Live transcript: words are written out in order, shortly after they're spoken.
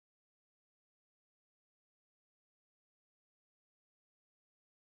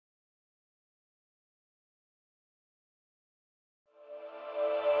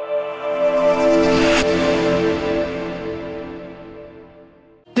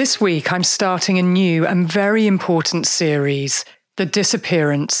This week, I'm starting a new and very important series, The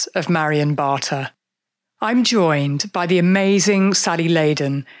Disappearance of Marion Barter. I'm joined by the amazing Sally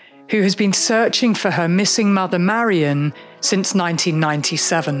Leydon, who has been searching for her missing mother Marion since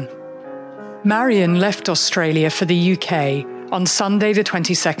 1997. Marion left Australia for the UK on Sunday the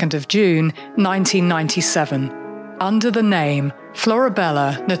 22nd of June 1997 under the name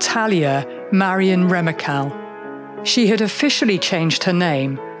Florabella Natalia Marion Remacal. She had officially changed her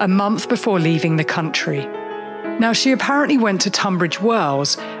name a month before leaving the country. Now, she apparently went to Tunbridge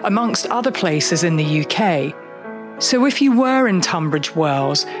Wells, amongst other places in the UK. So if you were in Tunbridge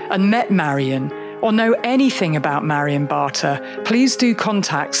Wells and met Marion, or know anything about Marion Barter, please do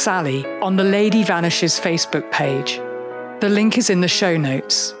contact Sally on the Lady Vanishes Facebook page. The link is in the show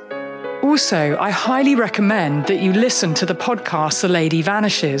notes. Also, I highly recommend that you listen to the podcast The Lady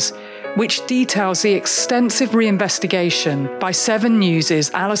Vanishes, which details the extensive reinvestigation by 7 News'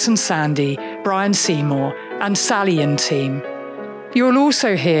 Alison Sandy, Brian Seymour, and Sally and team. You'll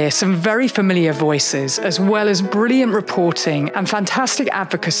also hear some very familiar voices, as well as brilliant reporting and fantastic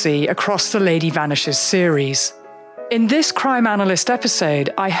advocacy across the Lady Vanishes series. In this Crime Analyst episode,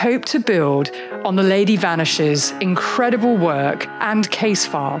 I hope to build on the Lady Vanishes' incredible work and case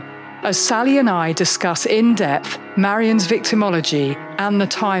file, as Sally and I discuss in depth Marion's victimology and the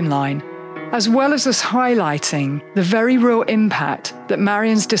timeline, as well as us highlighting the very real impact that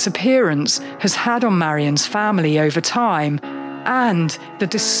Marion's disappearance has had on Marion's family over time, and the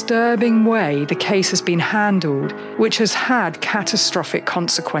disturbing way the case has been handled, which has had catastrophic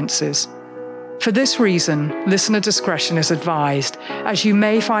consequences. For this reason, listener discretion is advised, as you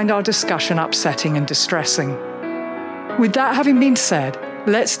may find our discussion upsetting and distressing. With that having been said,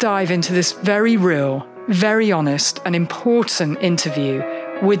 let's dive into this very real, very honest and important interview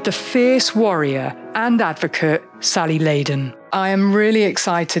with the fierce warrior and advocate, Sally Leydon. I am really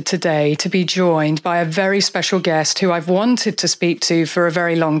excited today to be joined by a very special guest who I've wanted to speak to for a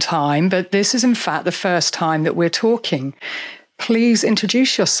very long time, but this is in fact the first time that we're talking. Please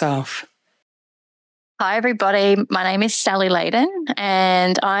introduce yourself. Hi, everybody. My name is Sally Leydon,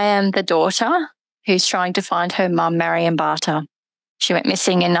 and I am the daughter who's trying to find her mum, Marion Barter. She went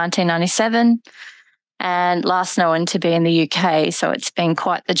missing in 1997 and last known to be in the UK, so it's been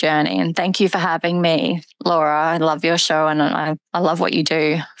quite the journey. And thank you for having me, Laura. I love your show and I love what you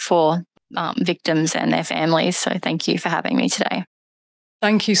do for victims and their families, so thank you for having me today.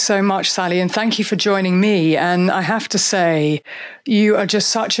 Thank you so much, Sally, and thank you for joining me. And I have to say, you are just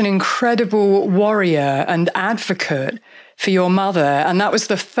such an incredible warrior and advocate for your mother. And that was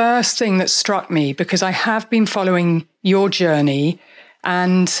the first thing that struck me, because I have been following your journey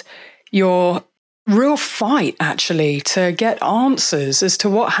and your real fight, actually, to get answers as to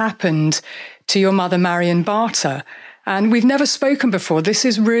what happened to your mother, Marion Barter. And we've never spoken before. This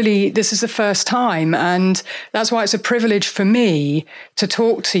is the first time. And that's why it's a privilege for me to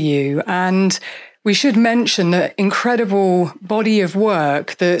talk to you. And we should mention the incredible body of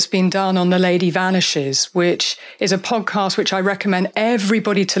work that's been done on The Lady Vanishes, which is a podcast which I recommend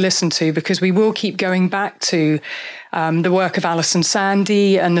everybody to listen to, because we will keep going back to the work of Alison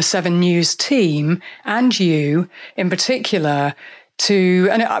Sandy and the 7 News team, and you in particular,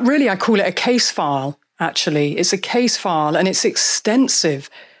 and I call it a case file. Actually, it's a case file and it's extensive.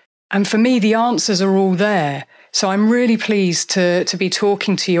 And for me, the answers are all there. So I'm really pleased to be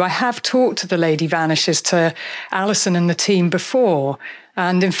talking to you. I have talked to the Lady Vanishes, to Alison and the team before.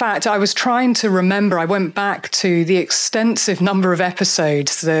 And in fact, I was trying to remember, I went back to the extensive number of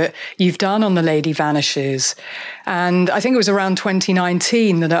episodes that you've done on the Lady Vanishes. And I think it was around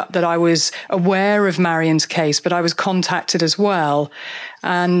 2019 that I was aware of Marion's case, but I was contacted as well.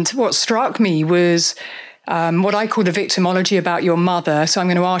 And what struck me was what I call the victimology about your mother. So I'm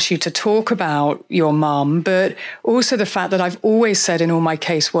going to ask you to talk about your mum, but also the fact that I've always said in all my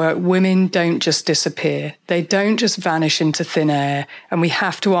casework, women don't just disappear. They don't just vanish into thin air. And we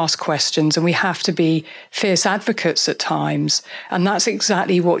have to ask questions and we have to be fierce advocates at times. And that's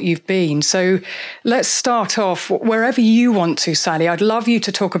exactly what you've been. So let's start off wherever you want to, Sally. I'd love you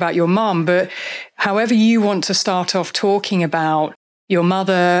to talk about your mum, but however you want to start off talking about your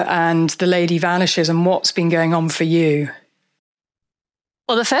mother and the Lady Vanishes and what's been going on for you.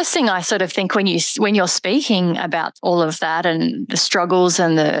 Well, the first thing I sort of think when you're speaking about all of that and the struggles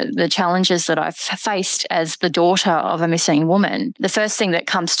and the challenges that I've faced as the daughter of a missing woman, the first thing that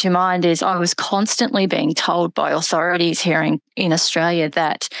comes to mind is I was constantly being told by authorities here in Australia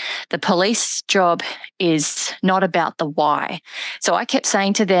that The police job is not about the why. So I kept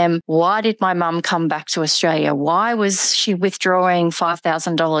saying to them, why did my mum come back to Australia? Why was she withdrawing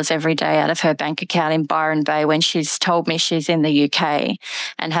 $5,000 every day out of her bank account in Byron Bay when she's told me she's in the UK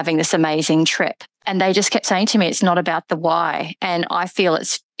and having this amazing trip? And they just kept saying to me, it's not about the why. And I feel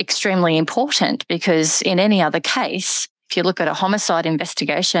it's extremely important because in any other case, if you look at a homicide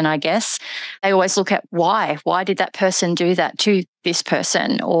investigation, I guess, they always look at why. Why did that person do that to this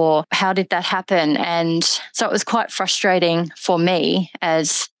person? Or how did that happen? And so it was quite frustrating for me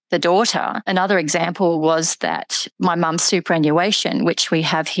as the daughter. Another example was that my mum's superannuation, which we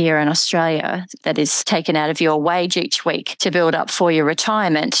have here in Australia, that is taken out of your wage each week to build up for your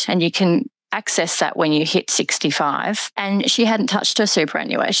retirement, and you can access that when you hit 65. And she hadn't touched her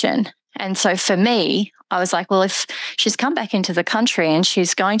superannuation. And so for me, I was like, well, if she's come back into the country and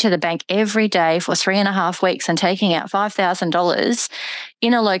she's going to the bank every day for 3.5 weeks and taking out $5,000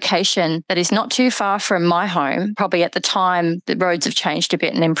 in a location that is not too far from my home, probably at the time the roads have changed a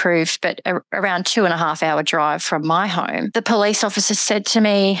bit and improved, but around 2.5-hour drive from my home, the police officer said to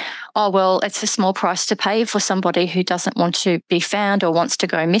me, oh, well, it's a small price to pay for somebody who doesn't want to be found or wants to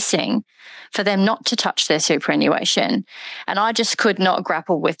go missing, for them not to touch their superannuation. And I just could not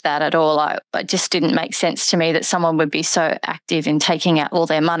grapple with that at all. It just didn't make sense to me that someone would be so active in taking out all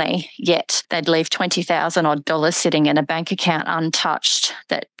their money, yet they'd leave $20,000 odd sitting in a bank account untouched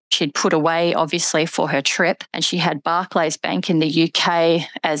that she'd put away, obviously, for her trip. And she had Barclays Bank in the UK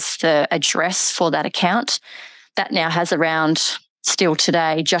as the address for that account. That now has around, still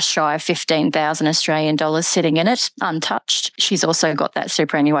today, just shy of 15,000 Australian dollars sitting in it, untouched. She's also got that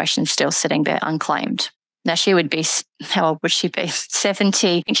superannuation still sitting there unclaimed. Now, she would be, how old would she be?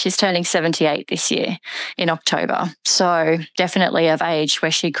 70. I think she's turning 78 this year in October. So definitely of age where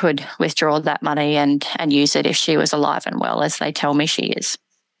she could withdraw that money and use it if she was alive and well, as they tell me she is.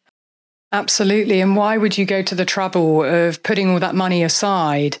 Absolutely. And why would you go to the trouble of putting all that money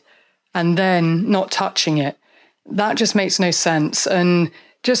aside and then not touching it? That just makes no sense. And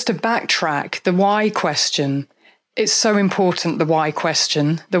just to backtrack, the why question, it's so important, the why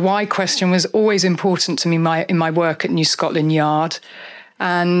question. The why question was always important to me in my work at New Scotland Yard,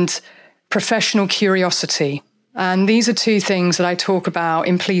 and professional curiosity. And these are two things that I talk about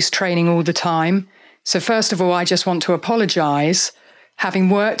in police training all the time. So first of all, I just want to apologise. Having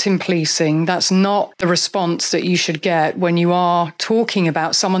worked in policing, that's not the response that you should get when you are talking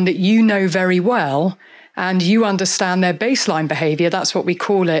about someone that you know very well and you understand their baseline behaviour. That's what we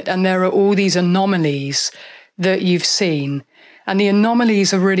call it. And there are all these anomalies that you've seen. And the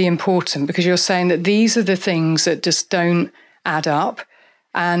anomalies are really important because you're saying that these are the things that just don't add up.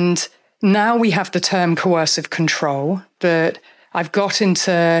 And now we have the term coercive control that I've got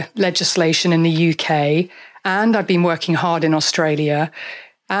into legislation in the UK, and I've been working hard in Australia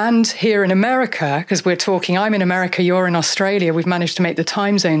and here in America, because I'm in America, you're in Australia. We've managed to make the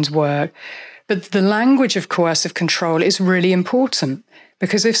time zones work. But the language of coercive control is really important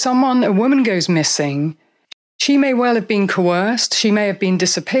because if a woman goes missing, she may well have been coerced, she may have been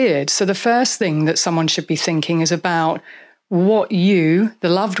disappeared. So the first thing that someone should be thinking is about what you, the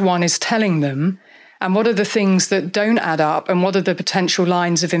loved one, is telling them, and what are the things that don't add up, and what are the potential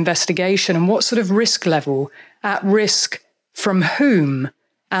lines of investigation, and what sort of risk level, at risk from whom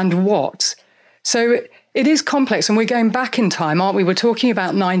and what. So it is complex, and we're going back in time, aren't we? We're talking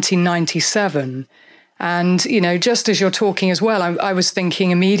about 1997. And, just as you're talking as well, I was thinking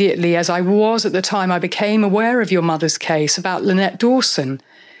immediately, as I was at the time I became aware of your mother's case, about Lynette Dawson,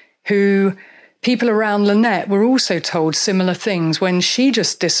 who people around Lynette were also told similar things when she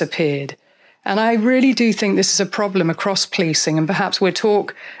just disappeared. And I really do think this is a problem across policing, and perhaps we'll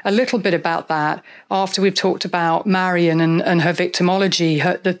talk a little bit about that after we've talked about Marion and her victimology,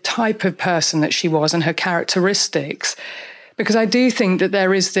 the type of person that she was and her characteristics. Because I do think that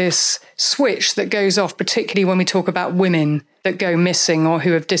there is this switch that goes off, particularly when we talk about women that go missing or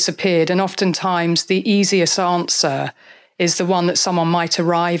who have disappeared. And oftentimes the easiest answer is the one that someone might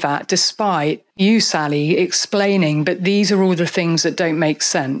arrive at, despite you, Sally, explaining, but these are all the things that don't make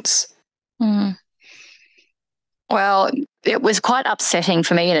sense. Mm. Well, it was quite upsetting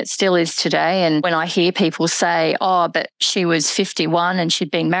for me, and it still is today. And when I hear people say, oh, but she was 51 and she'd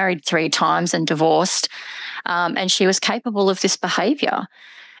been married 3 times and divorced, and she was capable of this behaviour.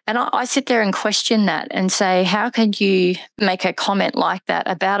 And I sit there and question that and say, how can you make a comment like that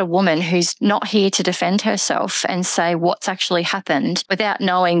about a woman who's not here to defend herself and say what's actually happened without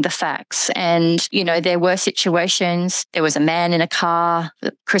knowing the facts? And, there were situations, there was a man in a car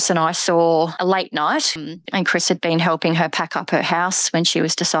that Chris and I saw a late night, and Chris had been helping her pack up her house when she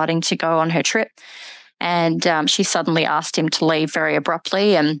was deciding to go on her trip. And she suddenly asked him to leave very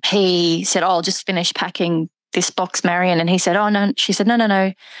abruptly. And he said, I'll just finish packing this box, Marion. And he said, oh, no. She said,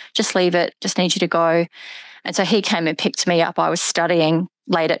 no, just leave it. Just need you to go. And so he came and picked me up. I was studying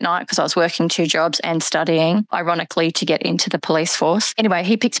late at night because I was working 2 jobs and studying, ironically, to get into the police force. Anyway,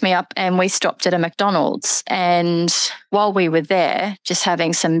 he picked me up and we stopped at a McDonald's. And while we were there, just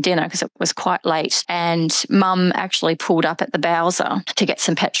having some dinner because it was quite late, and Mum actually pulled up at the Bowser to get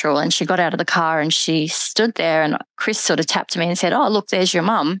some petrol, and she got out of the car and she stood there, and Chris sort of tapped me and said, oh, look, there's your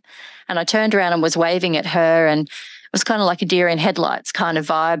mum. And I turned around and was waving at her, and it was kind of like a deer in headlights kind of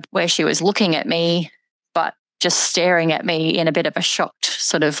vibe where she was looking at me, but just staring at me in a bit of a shocked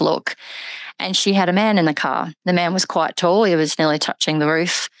sort of look. And she had a man in the car. The man was quite tall. He was nearly touching the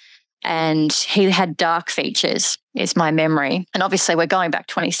roof. And he had dark features, is my memory. And obviously we're going back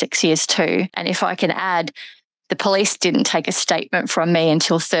 26 years too. And if I can add, the police didn't take a statement from me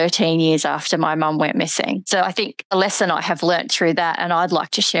until 13 years after my mum went missing. So I think a lesson I have learnt through that, and I'd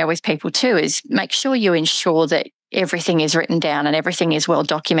like to share with people too, is make sure you ensure that everything is written down and everything is well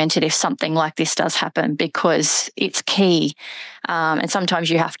documented if something like this does happen, because it's key. And sometimes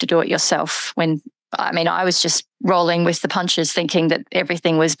you have to do it yourself. I was just rolling with the punches, thinking that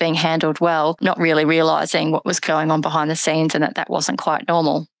everything was being handled well, not really realising what was going on behind the scenes and that wasn't quite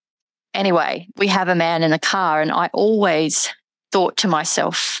normal. Anyway, we have a man in the car, and I always thought to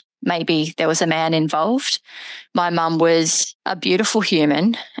myself, maybe there was a man involved. My mum was a beautiful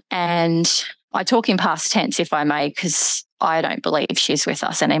human, and I talk in past tense, if I may, because I don't believe she's with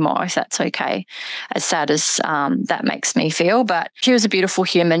us anymore, if that's okay, as sad as that makes me feel. But she was a beautiful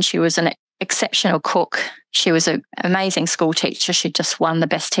human. She was an exceptional cook. She was an amazing school teacher. She just won the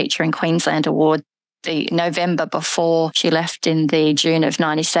Best Teacher in Queensland award the November before she left in the June of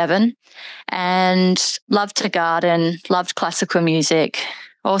 97, and loved to garden, loved classical music,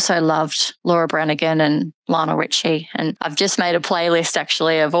 also loved Laura Branigan and Lionel Richie. And I've just made a playlist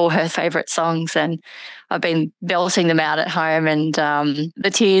actually of all her favourite songs, and I've been belting them out at home, and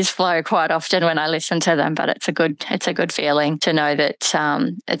the tears flow quite often when I listen to them, but it's a good feeling to know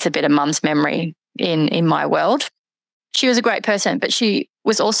that it's a bit of mum's memory in my world. She was a great person, but she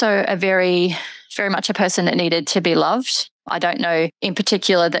was also a very much a person that needed to be loved. I don't know in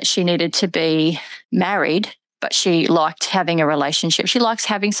particular that she needed to be married, but she liked having a relationship. She likes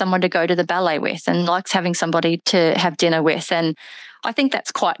having someone to go to the ballet with and likes having somebody to have dinner with. And I think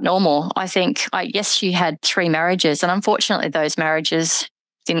that's quite normal. I think, yes, she had 3 marriages, and unfortunately those marriages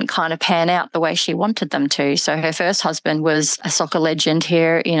didn't kind of pan out the way she wanted them to. So her first husband was a soccer legend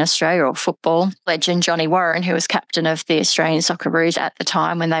here in Australia, or football legend, Johnny Warren, who was captain of the Australian Socceroos at the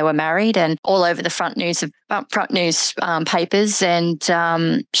time when they were married, and all over the front news papers.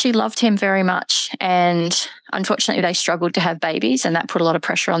 And she loved him very much. And unfortunately, they struggled to have babies, and that put a lot of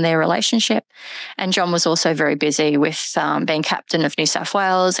pressure on their relationship. And John was also very busy with being captain of New South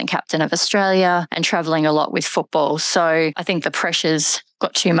Wales and captain of Australia and travelling a lot with football. So I think the pressures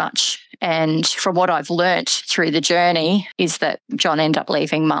got too much. And from what I've learnt through the journey is that John ended up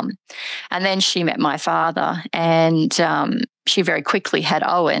leaving mum. And then she met my father, and she very quickly had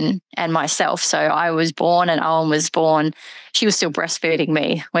Owen and myself. So I was born and Owen was born. She was still breastfeeding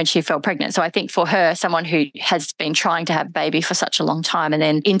me when she fell pregnant. So I think for her, someone who has been trying to have a baby for such a long time and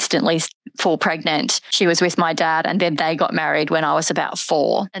then instantly fall pregnant, she was with my dad, and then they got married when I was about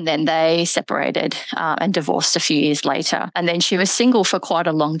 4, and then they separated and divorced a few years later. And then she was single for quite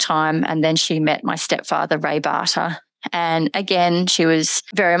a long time, and then she met my stepfather, Ray Barter. And again, she was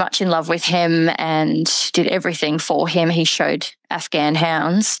very much in love with him and did everything for him. He showed Afghan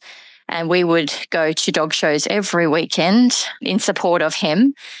hounds, and we would go to dog shows every weekend in support of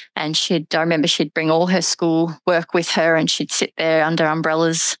him. And I remember she'd bring all her school work with her, and she'd sit there under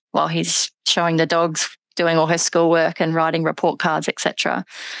umbrellas while he's showing the dogs, doing all her schoolwork and writing report cards, etc.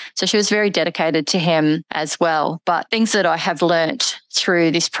 So she was very dedicated to him as well. But things that I have learnt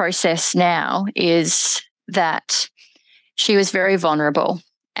through this process now is that she was very vulnerable.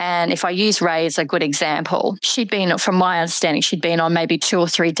 And if I use Ray as a good example, from my understanding, she'd been on maybe 2 or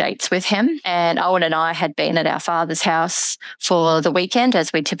 3 dates with him. And Owen and I had been at our father's house for the weekend,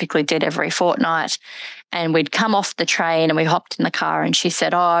 as we typically did every fortnight. And we'd come off the train and we hopped in the car, and she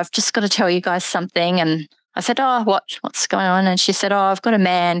said, I've just got to tell you guys something. And I said, what's going on? And she said, I've got a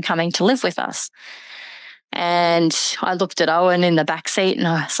man coming to live with us. And I looked at Owen in the back seat and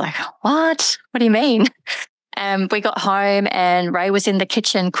I was like, what? What do you mean? We got home and Ray was in the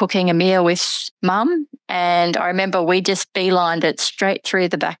kitchen cooking a meal with mum. And I remember we just beelined it straight through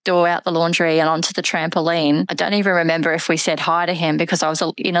the back door, out the laundry and onto the trampoline. I don't even remember if we said hi to him, because I was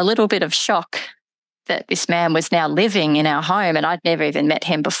in a little bit of shock that this man was now living in our home and I'd never even met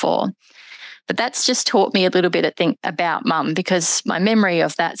him before. But that's just taught me a little bit, I think, about Mum, because my memory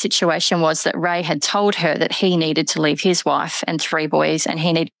of that situation was that Ray had told her that he needed to leave his wife and 3 boys and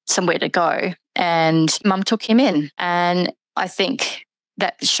he needed somewhere to go. And Mum took him in. And I think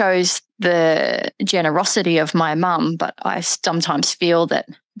that shows the generosity of my mum, but I sometimes feel that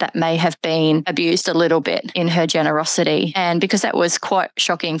that may have been abused a little bit in her generosity. And because that was quite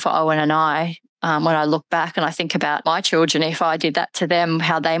shocking for Owen and I, when I look back and I think about my children, if I did that to them,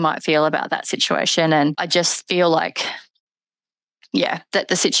 how they might feel about that situation. And I just feel like, that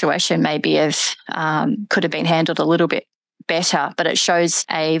the situation maybe could have been handled a little bit better, but it shows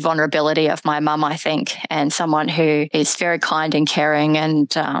a vulnerability of my mum, I think, and someone who is very kind and caring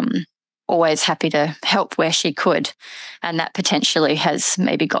and always happy to help where she could. And that potentially has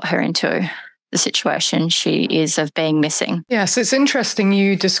maybe got her into the situation she is of being missing. Yes, it's interesting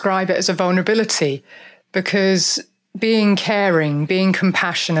you describe it as a vulnerability, because being caring, being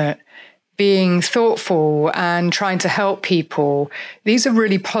compassionate, being thoughtful and trying to help people, these are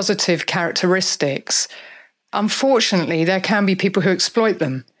really positive characteristics. Unfortunately, there can be people who exploit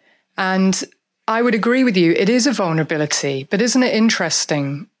them. And I would agree with you, it is a vulnerability, but isn't it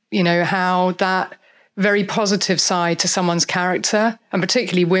interesting, how that very positive side to someone's character, and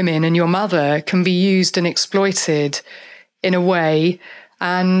particularly women and your mother, can be used and exploited in a way.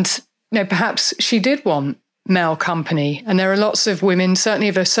 And, perhaps she did want male company. And there are lots of women, certainly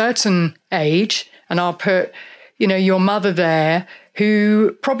of a certain age, and I'll put, your mother there,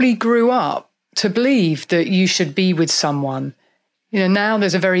 who probably grew up to believe that you should be with someone. Now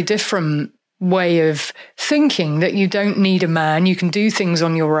there's a very different way of thinking that you don't need a man, you can do things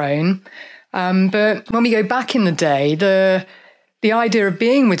on your own. But when we go back in the day, the idea of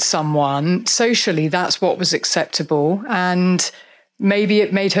being with someone, socially, that's what was acceptable. And maybe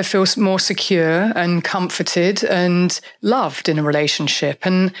it made her feel more secure and comforted and loved in a relationship.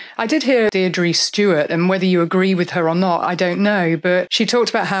 And I did hear Deirdre Stewart, and whether you agree with her or not, I don't know, but she talked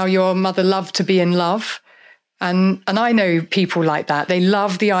about how your mother loved to be in love. And I know people like that. They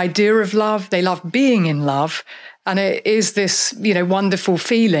love the idea of love. They love being in love. And it is this, wonderful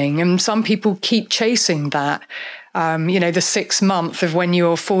feeling. And some people keep chasing that. The 6 month of when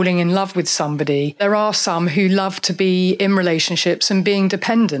you're falling in love with somebody. There are some who love to be in relationships and being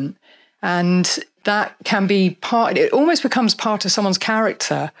dependent. And that can be it almost becomes part of someone's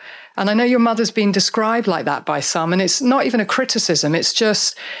character. And I know your mother's been described like that by some, and it's not even a criticism. It's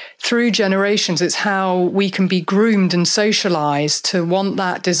just through generations, it's how we can be groomed and socialized to want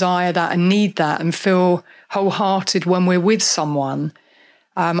that, desire that, and need that, and feel wholehearted when we're with someone.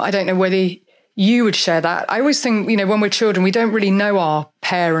 I don't know whether you would share that. I always think, when we're children, we don't really know our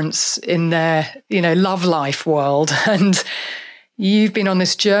parents in their, love life world. And you've been on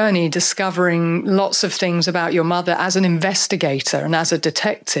this journey discovering lots of things about your mother as an investigator and as a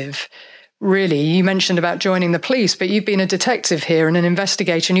detective. Really, you mentioned about joining the police, but you've been a detective here and an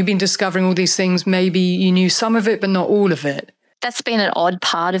investigator, and you've been discovering all these things. Maybe you knew some of it, but not all of it. That's been an odd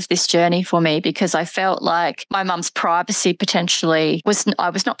part of this journey for me, because I felt like my mum's privacy potentially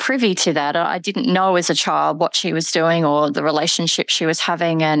I was not privy to that. I didn't know as a child what she was doing or the relationship she was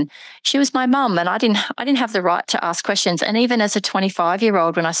having. And she was my mum, and I didn't have the right to ask questions. And even as a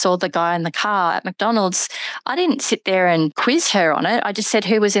 25-year-old, when I saw the guy in the car at McDonald's, I didn't sit there and quiz her on it. I just said,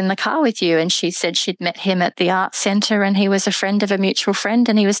 "Who was in the car with you?" And she said she'd met him at the arts centre, and he was a friend of a mutual friend,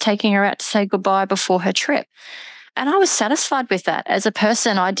 and he was taking her out to say goodbye before her trip. And I was satisfied with that. As a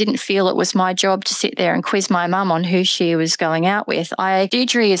person, I didn't feel it was my job to sit there and quiz my mum on who she was going out with.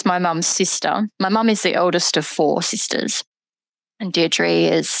 Deirdre is my mum's sister. My mum is the oldest of 4 sisters, and Deirdre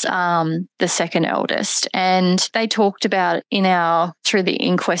is the second eldest. And they talked about through the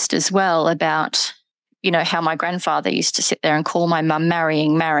inquest as well about, how my grandfather used to sit there and call my mum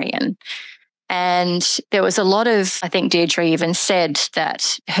marrying Marion. And there was a lot of, I think Deirdre even said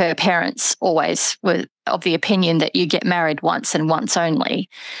that her parents always were of the opinion that you get married once and once only.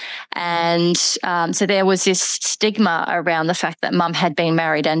 And so there was this stigma around the fact that mum had been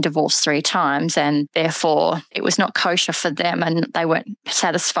married and divorced 3 times, and therefore it was not kosher for them, and they weren't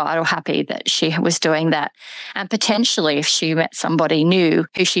satisfied or happy that she was doing that. And potentially if she met somebody new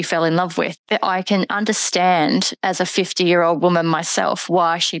who she fell in love with, that I can understand as a 50-year-old woman myself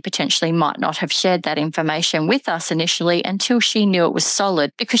why she potentially might not have shared that information with us initially until she knew it was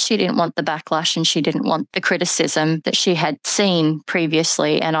solid, because she didn't want the backlash and she didn't want the criticism that she had seen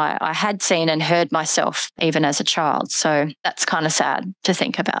previously, and I had seen and heard myself even as a child. So that's kind of sad to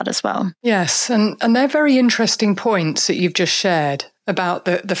think about as well. Yes, and they're very interesting points that you've just shared about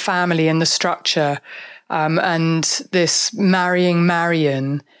the family and the structure and this marrying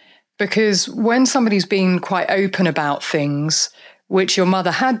Marion, because when somebody's been quite open about things, which your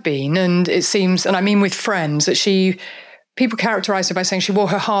mother had been. And it seems, and I mean with friends, that people characterized her by saying she wore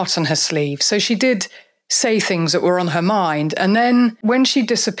her heart on her sleeve. So she did say things that were on her mind. And then when she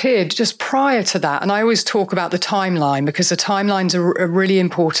disappeared, just prior to that, and I always talk about the timeline because the timelines are really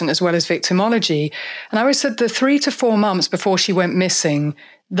important as well as victimology. And I always said the 3 to 4 months before she went missing,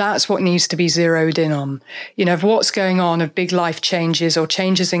 that's what needs to be zeroed in on, of what's going on, of big life changes or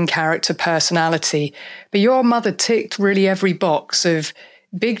changes in character, personality. But your mother ticked really every box of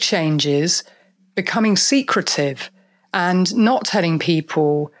big changes, becoming secretive and not telling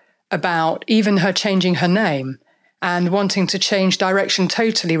people about even her changing her name and wanting to change direction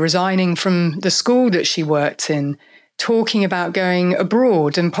totally, resigning from the school that she worked in, talking about going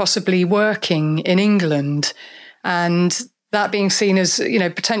abroad and possibly working in England, and that being seen as,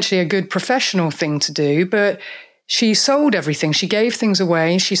 potentially a good professional thing to do. But she sold everything. She gave things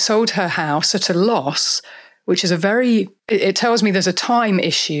away. She sold her house at a loss, which is it tells me there's a time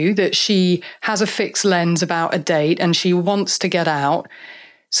issue, that she has a fixed lens about a date and she wants to get out.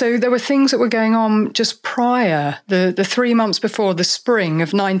 So there were things that were going on just prior, the 3 months before the spring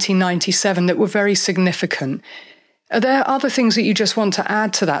of 1997, that were very significant. Are there other things that you just want to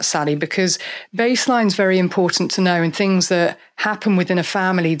add to that, Sally? Because baseline's very important to know, and things that happen within a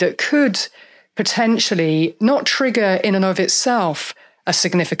family that could potentially not trigger in and of itself a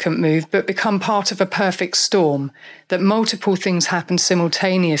significant move, but become part of a perfect storm, that multiple things happen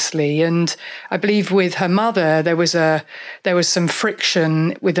simultaneously. And I believe with her mother, there was some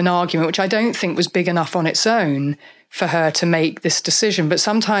friction with an argument, which I don't think was big enough on its own for her to make this decision. But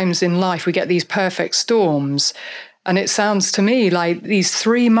sometimes in life, we get these perfect storms. And it sounds to me like these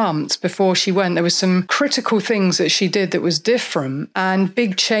 3 months before she went, there was some critical things that she did that was different, and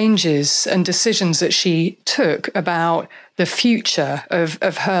big changes and decisions that she took about the future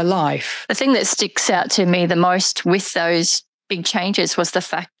of her life. The thing that sticks out to me the most with those big changes was the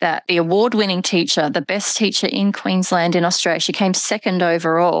fact that the award-winning teacher, the best teacher in Queensland in Australia, she came second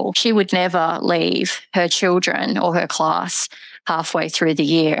overall. She would never leave her children or her class halfway through the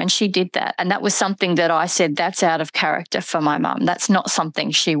year, and she did that. And that was something that I said, that's out of character for my mum. That's not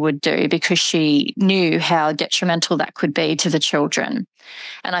something she would do, because she knew how detrimental that could be to the children.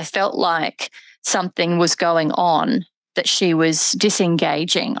 And I felt like something was going on, that she was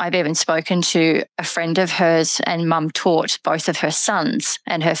disengaging. I've even spoken to a friend of hers, and mum taught both of her sons,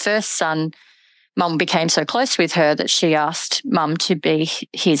 and her first son, mum became so close with her that she asked mum to be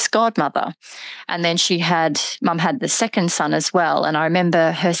his godmother. And then mum had the second son as well. And I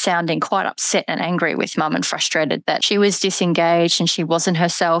remember her sounding quite upset and angry with mum and frustrated that she was disengaged and she wasn't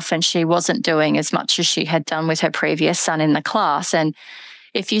herself and she wasn't doing as much as she had done with her previous son in the class. And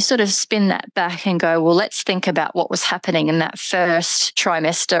if you sort of spin that back and go, well, let's think about what was happening in that first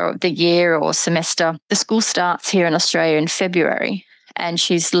trimester of the year or semester. The school starts here in Australia in February, and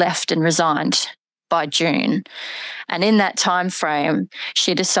she's left and resigned by June. And in that time frame,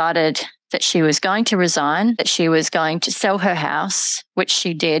 she decided that she was going to resign, that she was going to sell her house, which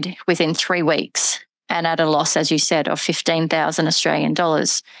she did within 3 weeks, and at a loss, as you said, of 15,000 Australian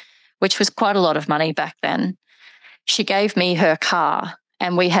dollars, which was quite a lot of money back then. She gave me her car,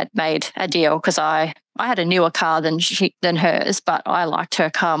 and we had made a deal because I had a newer car than hers, but I liked her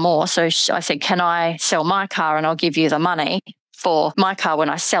car more. So I said, can I sell my car and I'll give you the money for my car when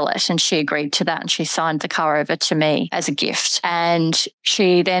I sell it? And she agreed to that, and she signed the car over to me as a gift. And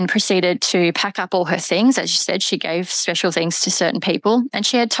she then proceeded to pack up all her things. As you said, she gave special things to certain people. And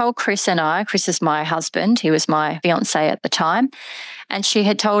she had told Chris and I, Chris is my husband, he was my fiance at the time, and she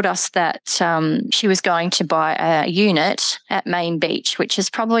had told us that she was going to buy a unit at Main Beach, which is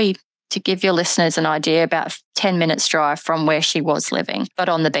probably, to give your listeners an idea, about 10 minutes drive from where she was living, but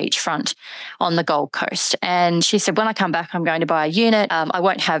on the beachfront on the Gold Coast. And she said, when I come back, I'm going to buy a unit. I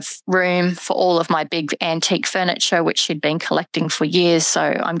won't have room for all of my big antique furniture, which she'd been collecting for years. So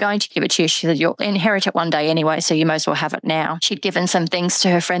I'm going to give it to you. She said, you'll inherit it one day anyway, so you may as well have it now. She'd given some things to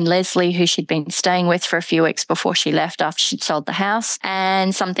her friend Leslie, who she'd been staying with for a few weeks before she left after she'd sold the house,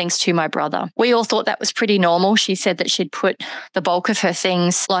 and some things to my brother. We all thought that was pretty normal. She said that she'd put the bulk of her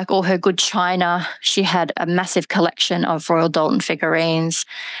things, like all her good china. She had a massive collection of Royal Dalton figurines.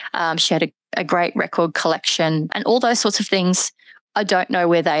 She had a great record collection, and all those sorts of things. I don't know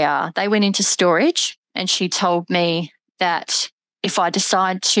where they are. They went into storage, and she told me that if I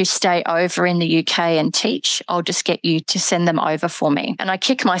decide to stay over in the UK and teach, I'll just get you to send them over for me. And I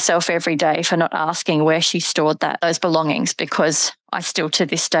kick myself every day for not asking where she stored those belongings, because I still to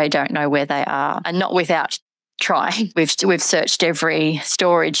this day don't know where they are, and not without trying. We've searched every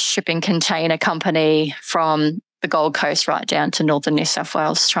storage shipping container company from the Gold Coast right down to northern New South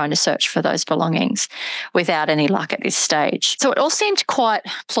Wales trying to search for those belongings without any luck at this stage. So it all seemed quite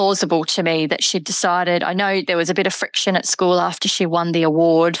plausible to me that she'd decided. I know there was a bit of friction at school after she won the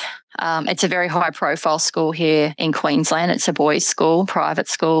award. It's a very high-profile school here in Queensland. It's a boys' school, private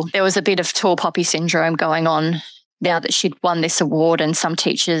school. There was a bit of tall poppy syndrome going on now that she'd won this award, and some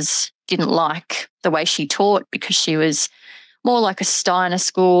teachers didn't like the way she taught because she was more like a Steiner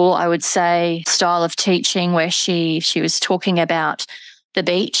school, I would say, style of teaching where she was talking about the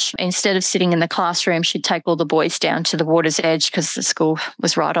beach. Instead of sitting in the classroom, she'd take all the boys down to the water's edge because the school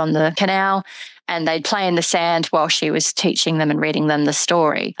was right on the canal, and they'd play in the sand while she was teaching them and reading them the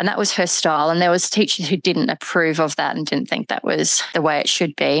story. And that was her style. And there was teachers who didn't approve of that and didn't think that was the way it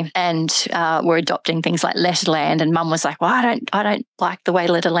should be, and were adopting things like Letterland. And Mum was like, well, I don't like the way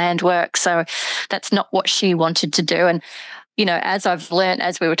Letterland works. So that's not what she wanted to do. And as I've learned,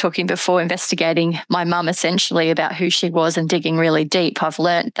 as we were talking before, investigating my mum essentially about who she was and digging really deep, I've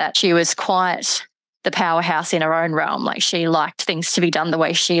learned that she was quite the powerhouse in her own realm. Like, she liked things to be done the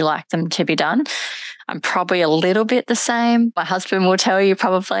way she liked them to be done. I'm probably a little bit the same. My husband will tell you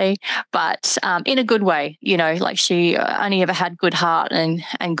probably, but in a good way. Like, she only ever had good heart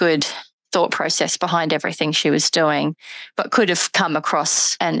and good thought process behind everything she was doing, but could have come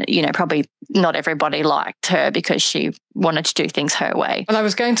across and, probably not everybody liked her because she wanted to do things her way. Well, I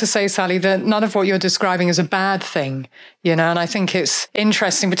was going to say, Sally, that none of what you're describing is a bad thing, and I think it's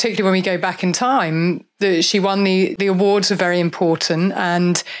interesting, particularly when we go back in time, that she won the awards are very important,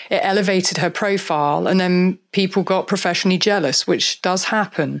 and it elevated her profile, and then people got professionally jealous, which does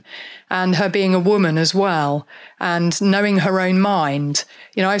happen. And her being a woman as well, and knowing her own mind.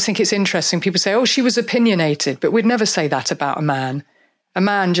 I think it's interesting. People say, oh, she was opinionated, but we'd never say that about a man. A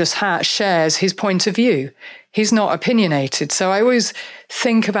man just shares his point of view. He's not opinionated. So I always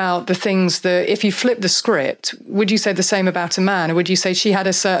think about the things that, if you flip the script, would you say the same about a man? Or would you say she had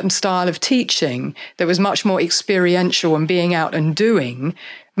a certain style of teaching that was much more experiential and being out and doing,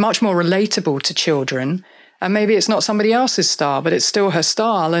 much more relatable to children? And maybe it's not somebody else's style, but it's still her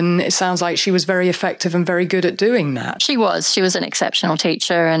style. And it sounds like she was very effective and very good at doing that. She was an exceptional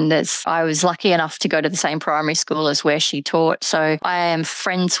teacher. And I was lucky enough to go to the same primary school as where she taught. So I am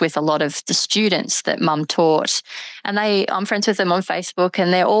friends with a lot of the students that Mum taught. And I'm friends with them on Facebook,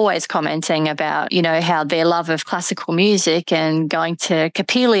 and they're always commenting about, how their love of classical music and going to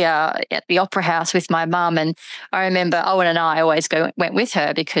Capella at the Opera House with my mum. And I remember Owen and I always went with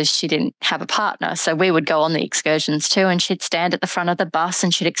her because she didn't have a partner. So we would go on the excursions too, and she'd stand at the front of the bus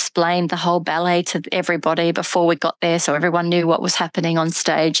and she'd explain the whole ballet to everybody before we got there, so everyone knew what was happening on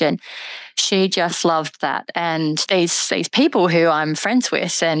stage. And she just loved that. And these people who I'm friends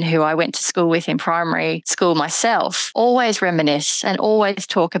with and who I went to school with in primary school myself always reminisce and always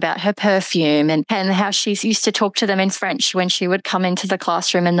talk about her perfume and how she used to talk to them in French when she would come into the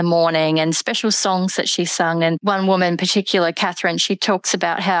classroom in the morning, and special songs that she sung. And one woman in particular, Catherine, she talks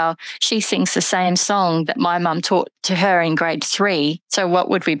about how she sings the same song that my mum taught to her in grade 3. So what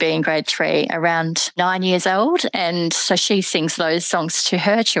would we be in grade 3? Around 9 years old. And so she sings those songs to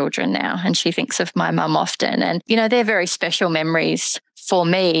her children now, and she thinks of my mum often. And, they're very special memories for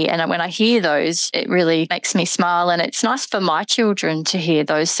me. And when I hear those, it really makes me smile. And it's nice for my children to hear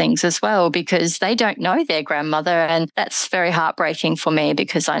those things as well, because they don't know their grandmother. And that's very heartbreaking for me,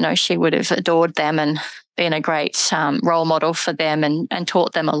 because I know she would have adored them and been a great role model for them, and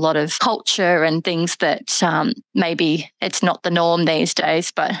taught them a lot of culture and things that maybe it's not the norm these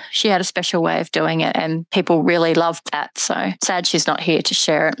days, but she had a special way of doing it, and people really loved that. So sad she's not here to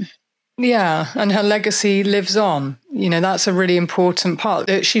share it. Yeah, and her legacy lives on. That's a really important part,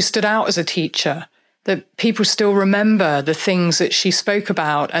 that she stood out as a teacher, that people still remember the things that she spoke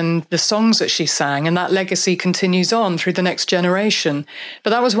about and the songs that she sang, and that legacy continues on through the next generation. But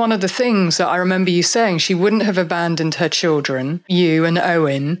that was one of the things that I remember you saying. She wouldn't have abandoned her children, you and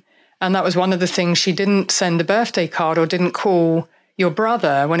Owen, and that was one of the things. She didn't send a birthday card or didn't call your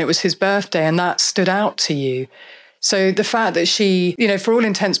brother when it was his birthday, and that stood out to you. So the fact that she, for all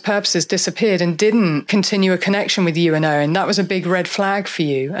intents and purposes, disappeared and didn't continue a connection with you and Owen, that was a big red flag for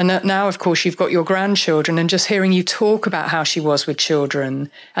you. And that now, of course, you've got your grandchildren, and just hearing you talk about how she was with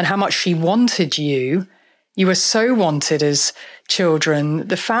children and how much she wanted you. You were so wanted as children.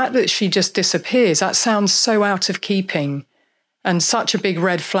 The fact that she just disappears, that sounds so out of keeping and such a big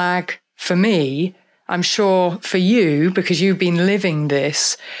red flag for me. I'm sure for you, because you've been living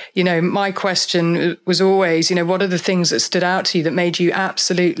this, my question was always, what are the things that stood out to you that made you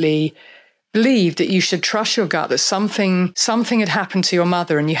absolutely believe that you should trust your gut, that something had happened to your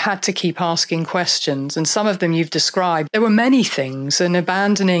mother and you had to keep asking questions. And some of them you've described. There were many things, and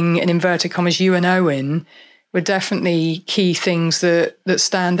abandoning, in inverted commas, you and Owen were definitely key things that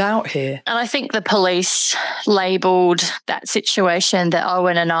stand out here. And I think the police labelled that situation that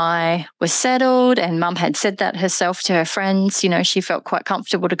Owen and I were settled, and Mum had said that herself to her friends. You know, she felt quite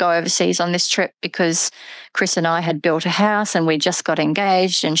comfortable to go overseas on this trip because Chris and I had built a house and we just got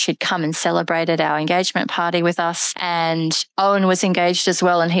engaged, and she'd come and celebrated our engagement party with us. And Owen was engaged as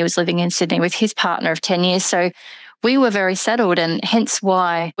well, and he was living in Sydney with his partner of 10 years. So we were very settled, and hence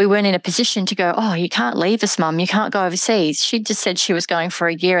why we weren't in a position to go, oh, you can't leave us, Mum, you can't go overseas. She just said she was going for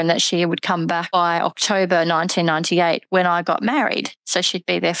a year and that she would come back by October 1998 when I got married. So she'd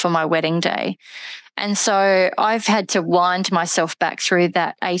be there for my wedding day. And so I've had to wind myself back through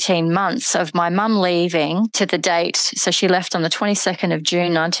that 18 months of my mum leaving to the date. So she left on the 22nd of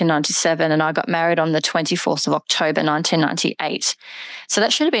June, 1997, and I got married on the 24th of October, 1998. So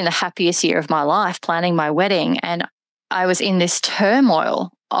that should have been the happiest year of my life, planning my wedding. And I was in this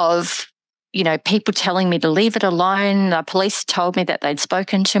turmoil of, you know, people telling me to leave it alone. The police told me that they'd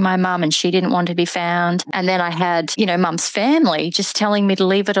spoken to my mum and she didn't want to be found. And then I had, you know, Mum's family just telling me to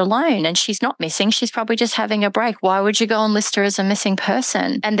leave it alone. And she's not missing. She's probably just having a break. Why would you go and list her as a missing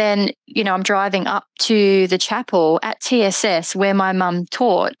person? And then, you know, I'm driving up to the chapel at TSS where my mum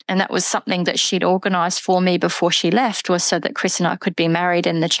taught. And that was something that she'd organised for me before she left, was so that Chris and I could be married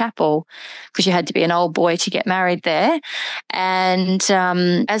in the chapel, because you had to be an old boy to get married there. And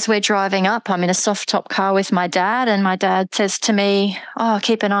as we're driving up, I'm in a soft top car with my dad, and my dad says to me, oh,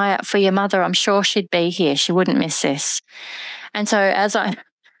 keep an eye out for your mother. I'm sure she'd be here. She wouldn't miss this. And so as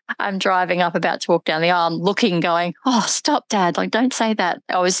I'm driving up, about to walk down the aisle, I'm looking, going, oh, stop, Dad. Like, don't say that.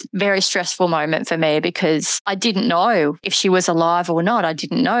 It was a very stressful moment for me because I didn't know if she was alive or not. I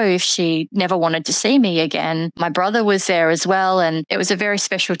didn't know if she never wanted to see me again. My brother was there as well. And it was a very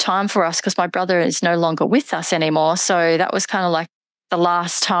special time for us because my brother is no longer with us anymore. So that was kind of like the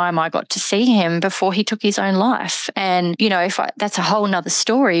last time I got to see him before he took his own life. And, you know, that's a whole nother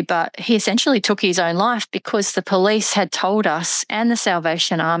story, but he essentially took his own life because the police had told us and the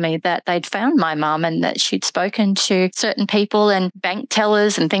Salvation Army that they'd found my mum and that she'd spoken to certain people and bank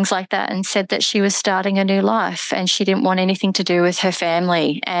tellers and things like that and said that she was starting a new life and she didn't want anything to do with her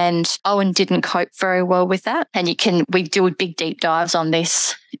family. And Owen didn't cope very well with that. And we do big deep dives on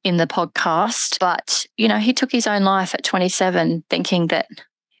this in the podcast, but, you know, he took his own life at 27 thinking that,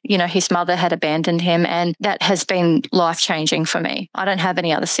 you know, his mother had abandoned him, and that has been life-changing for me. I don't have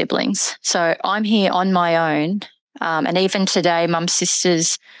any other siblings, so I'm here on my own, and even today, Mum's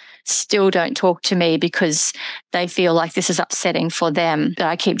sisters still don't talk to me because they feel like this is upsetting for them, that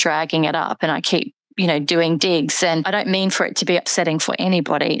I keep dragging it up and I keep, you know, doing digs. And I don't mean for it to be upsetting for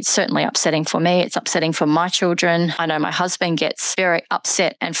anybody. It's certainly upsetting for me. It's upsetting for my children. I know my husband gets very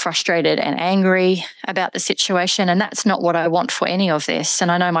upset and frustrated and angry about the situation, and that's not what I want for any of this.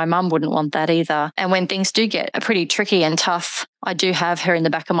 And I know my mum wouldn't want that either. And when things do get pretty tricky and tough, I do have her in the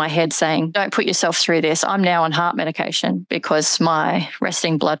back of my head saying, don't put yourself through this. I'm now on heart medication because my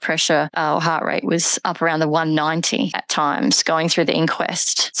resting blood pressure or heart rate was up around the 190 at times going through the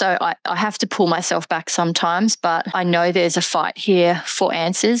inquest. So I have to pull myself back sometimes, but I know there's a fight here for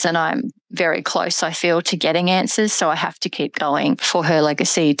answers, and I'm very close, I feel, to getting answers. So I have to keep going for her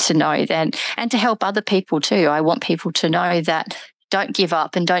legacy to know that, and to help other people too. I want people to know that don't give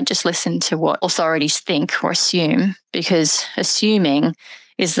up and don't just listen to what authorities think or assume, because assuming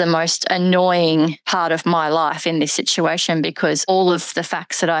is the most annoying part of my life in this situation, because all of the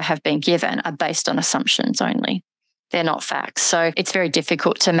facts that I have been given are based on assumptions only. They're not facts. So it's very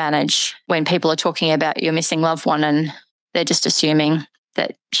difficult to manage when people are talking about your missing loved one and they're just assuming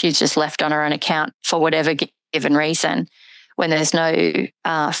that she's just left on her own account for whatever given reason, when there's no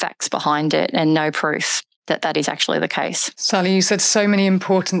facts behind it and no proof that that is actually the case. Sally, you said so many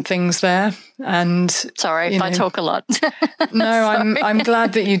important things there. And sorry if I talk a lot. No, I'm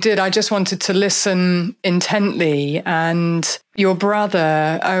glad that you did. I just wanted to listen intently. And your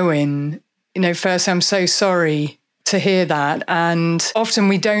brother, Owen, you know, first, I'm so sorry to hear that. And often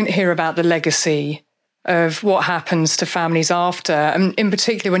we don't hear about the legacy of what happens to families after, and in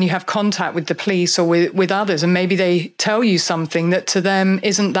particular when you have contact with the police or with others, and maybe they tell you something that to them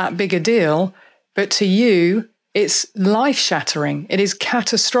isn't that big a deal, but to you, it's life-shattering. It is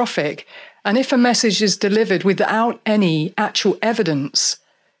catastrophic. And if a message is delivered without any actual evidence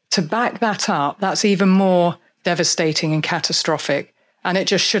to back that up, that's even more devastating and catastrophic. And it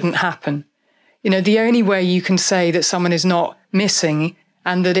just shouldn't happen. You know, the only way you can say that someone is not missing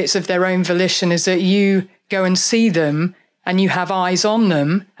and that it's of their own volition is that you go and see them and you have eyes on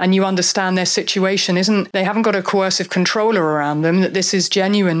them and you understand their situation. They haven't got a coercive controller around them, that this is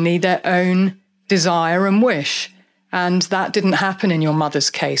genuinely their own desire and wish. And that didn't happen in your mother's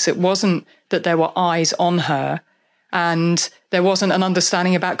case. It wasn't that there were eyes on her, and there wasn't an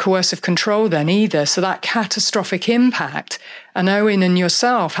understanding about coercive control then either. So that catastrophic impact, and Owen and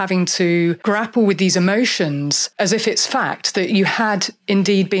yourself having to grapple with these emotions as if it's fact that you had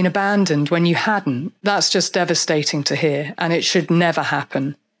indeed been abandoned when you hadn't, that's just devastating to hear. And it should never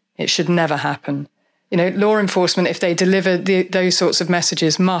happen. It should never happen. You know, law enforcement, if they deliver those sorts of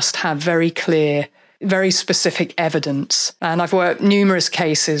messages, must have very clear, very specific evidence. And I've worked numerous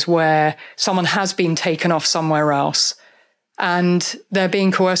cases where someone has been taken off somewhere else and they're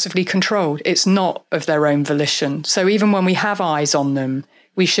being coercively controlled. It's not of their own volition. So even when we have eyes on them,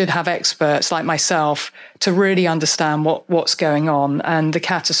 we should have experts like myself to really understand what's going on, and the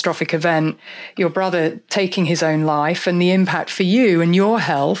catastrophic event, your brother taking his own life, and the impact for you and your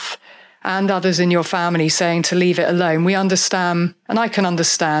health and others in your family saying to leave it alone. We understand, and I can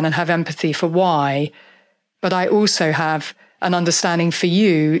understand and have empathy for why, but I also have an understanding for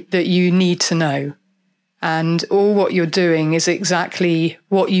you that you need to know. And all what you're doing is exactly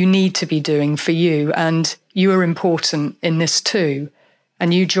what you need to be doing for you. And you are important in this too.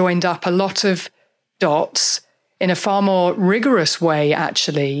 And you joined up a lot of dots in a far more rigorous way,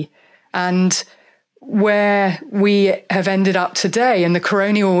 actually. And where we have ended up today, and the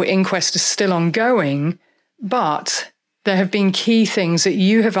coronial inquest is still ongoing, but there have been key things that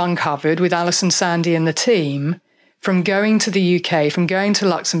you have uncovered with Alice and Sandy and the team from going to the UK, from going to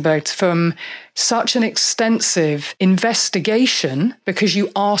Luxembourg, from such an extensive investigation, because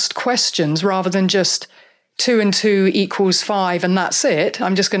you asked questions rather than just 2 and 2 equals 5 and that's it.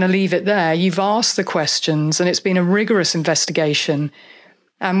 I'm just going to leave it there. You've asked the questions and it's been a rigorous investigation.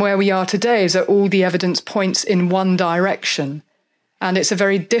 And where we are today is that all the evidence points in one direction. And it's a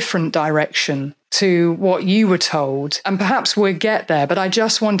very different direction to what you were told. And perhaps we'll get there, but I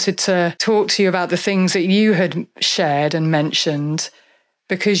just wanted to talk to you about the things that you had shared and mentioned,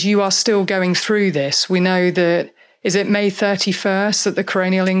 because you are still going through this. We know that, is it May 31st that the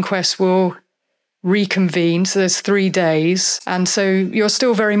coronial inquest will reconvene? So there's 3 days. And so you're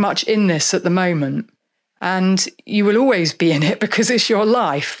still very much in this at the moment. And you will always be in it because it's your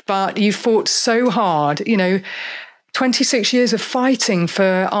life. But you fought so hard, 26 years of fighting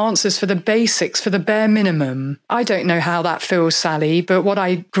for answers, for the basics, for the bare minimum. I don't know how that feels, Sally, but what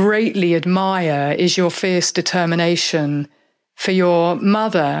I greatly admire is your fierce determination for your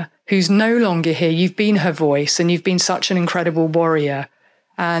mother, who's no longer here. You've been her voice and you've been such an incredible warrior.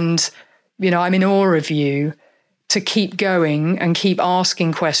 And, I'm in awe of you to keep going and keep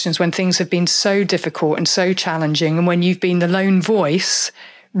asking questions when things have been so difficult and so challenging. And when you've been the lone voice,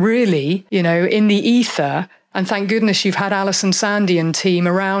 really, in the ether. And thank goodness you've had Alice and Sandy and team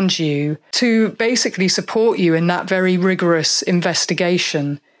around you to basically support you in that very rigorous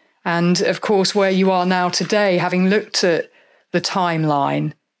investigation. And of course, where you are now today, having looked at the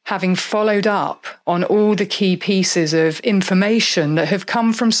timeline, having followed up on all the key pieces of information that have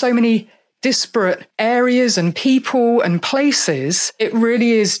come from so many disparate areas and people and places, it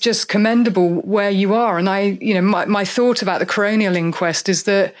really is just commendable where you are. And my thought about the coronial inquest is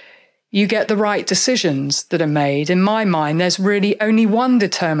that you get the right decisions that are made. In my mind, there's really only one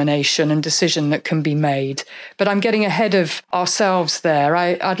determination and decision that can be made. But I'm getting ahead of ourselves there.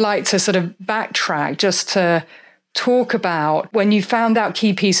 I'd like to sort of backtrack just to talk about when you found out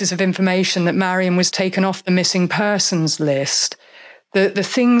key pieces of information that Marion was taken off the missing persons list, the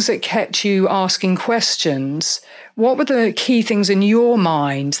things that kept you asking questions. What were the key things in your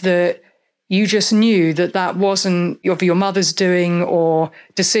mind that you just knew that wasn't of your mother's doing or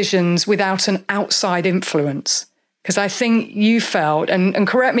decisions without an outside influence? Because I think you felt, and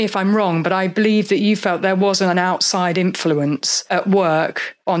correct me if I'm wrong, but I believe that you felt there wasn't an outside influence at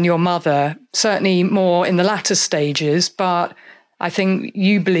work on your mother, certainly more in the latter stages. But I think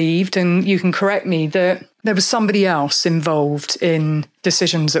you believed, and you can correct me, that there was somebody else involved in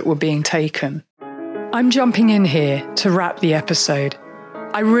decisions that were being taken. I'm jumping in here to wrap the episode.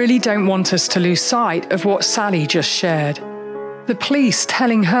 I really don't want us to lose sight of what Sally just shared. The police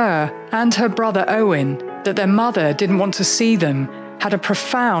telling her and her brother Owen that their mother didn't want to see them had a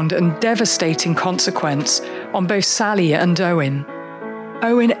profound and devastating consequence on both Sally and Owen.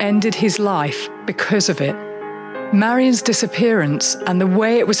 Owen ended his life because of it. Marion's disappearance and the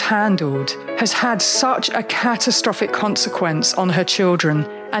way it was handled has had such a catastrophic consequence on her children,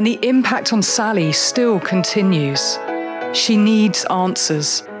 and the impact on Sally still continues. She needs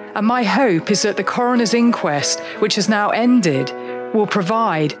answers. And my hope is that the coroner's inquest, which has now ended, will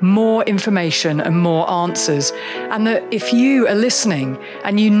provide more information and more answers. And that if you are listening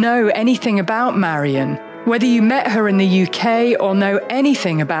and you know anything about Marion, whether you met her in the UK or know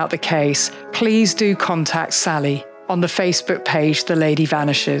anything about the case, please do contact Sally. on the Facebook page The Lady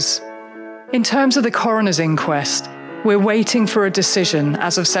Vanishes. In terms of the coroner's inquest, we're waiting for a decision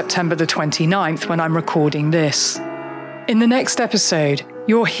as of September the 29th when I'm recording this. In the next episode,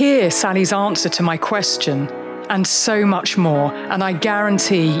 you'll hear Sally's answer to my question and so much more, and I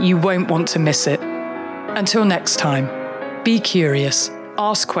guarantee you won't want to miss it. Until next time, be curious,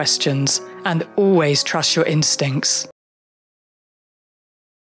 ask questions, and always trust your instincts.